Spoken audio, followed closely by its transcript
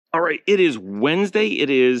All right, it is Wednesday. It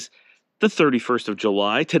is the 31st of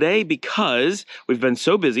July. Today, because we've been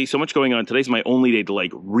so busy, so much going on, today's my only day to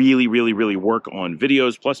like really work on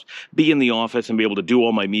videos, plus be in the office and be able to do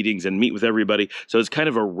all my meetings and meet with everybody. So it's kind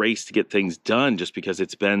of a race to get things done just because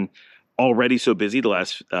it's been already so busy the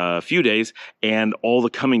last few days, and all the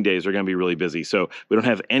coming days are going to be really busy. So we don't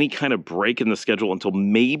have any kind of break in the schedule until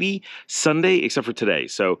maybe Sunday, except for today.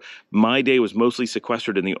 So my day was mostly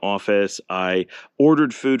sequestered in the office. I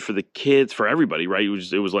ordered food for the kids, for everybody, right?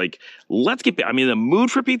 It was like, let's get, I'm in the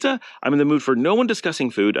mood for pizza. I'm in the mood for no one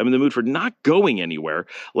discussing food. I'm in the mood for not going anywhere.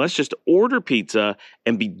 Let's just order pizza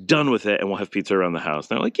and be done with it, and we'll have pizza around the house.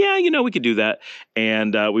 And they're like, yeah, we could do that.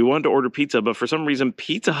 And we wanted to order pizza, but for some reason,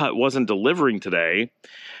 Pizza Hut wasn't delivering today.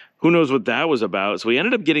 Who knows what that was about? So we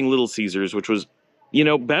ended up getting Little Caesars, which was,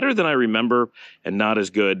 better than I remember and not as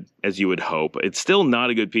good as you would hope. It's still not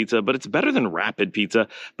a good pizza, but it's better than Rapid Pizza,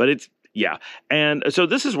 but yeah. And so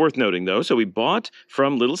this is worth noting, though. So we bought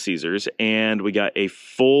from Little Caesars, and we got a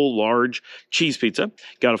full large cheese pizza,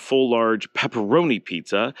 got a full large pepperoni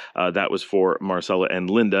pizza. That was for Marcella and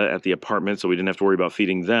Linda at the apartment, so we didn't have to worry about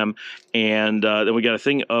feeding them. And then we got a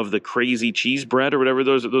thing of the crazy cheese bread or whatever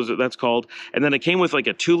that's called. And then it came with like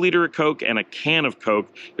a 2-liter of Coke and a can of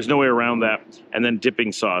Coke. There's no way around that. And then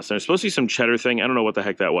dipping sauce. And there's supposed to be some cheddar thing. I don't know what the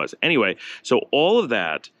heck that was. Anyway, so all of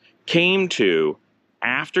that came to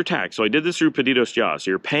after tax. So I did this through Pedidos Ya. So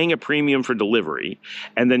you're paying a premium for delivery,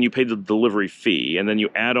 and then you pay the delivery fee, and then you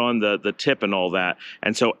add on the tip and all that.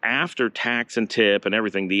 And so after tax and tip and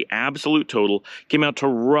everything, the absolute total came out to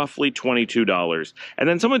roughly $22. And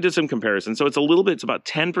then someone did some comparison. So it's about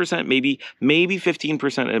 10%, maybe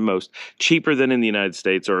 15% at most, cheaper than in the United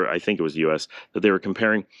States, or I think it was the US that they were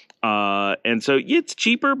comparing. And so it's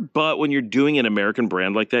cheaper, but when you're doing an American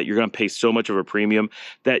brand like that, you're going to pay so much of a premium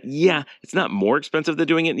that, yeah, it's not more expensive than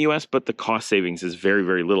doing it in the US, but the cost savings is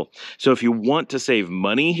very little. So if you want to save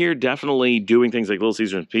money here, definitely doing things like Little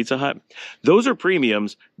Caesars and Pizza Hut. Those are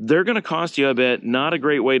premiums. They're going to cost you a bit. Not a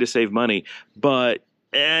great way to save money, but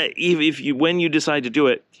when you decide to do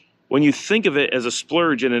it, when you think of it as a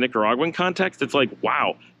splurge in a Nicaraguan context, it's like,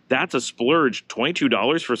 wow, that's a splurge,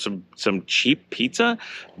 $22 for some cheap pizza.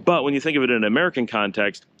 But when you think of it in an American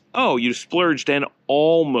context, oh, you splurged and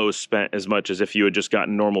almost spent as much as if you had just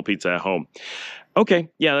gotten normal pizza at home. Okay,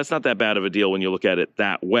 yeah, that's not that bad of a deal when you look at it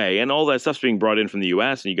that way. And all that stuff's being brought in from the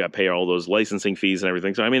US, and you got to pay all those licensing fees and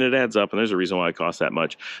everything. So, I mean, it adds up, and there's a reason why it costs that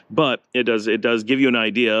much. But it does give you an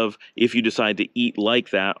idea of, if you decide to eat like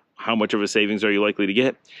that, how much of a savings are you likely to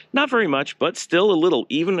get? Not very much, but still a little.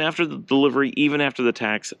 Even after the delivery, even after the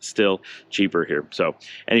tax, still cheaper here. So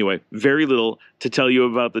anyway, very little to tell you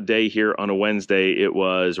about the day here on a Wednesday. It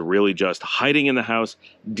was really just hiding in the house,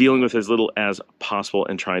 dealing with as little as possible,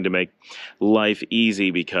 and trying to make life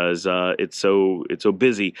easy because it's so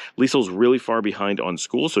busy. Liesel's really far behind on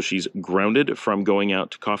school, so she's grounded from going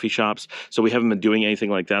out to coffee shops. So we haven't been doing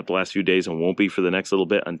anything like that the last few days, and won't be for the next little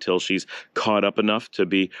bit until she's caught up enough to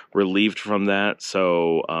be relieved from that.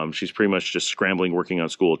 So she's pretty much just scrambling, working on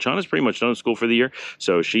school. Chana's pretty much done with school for the year,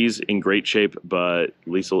 so she's in great shape, but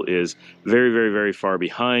Liesel is very far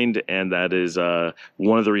behind, and that is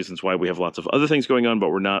one of the reasons why we have lots of other things going on, but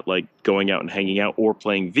we're not like going out and hanging out or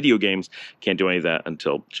playing video games. Can't do any of that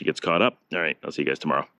until she gets caught up. All right, I'll see you guys tomorrow.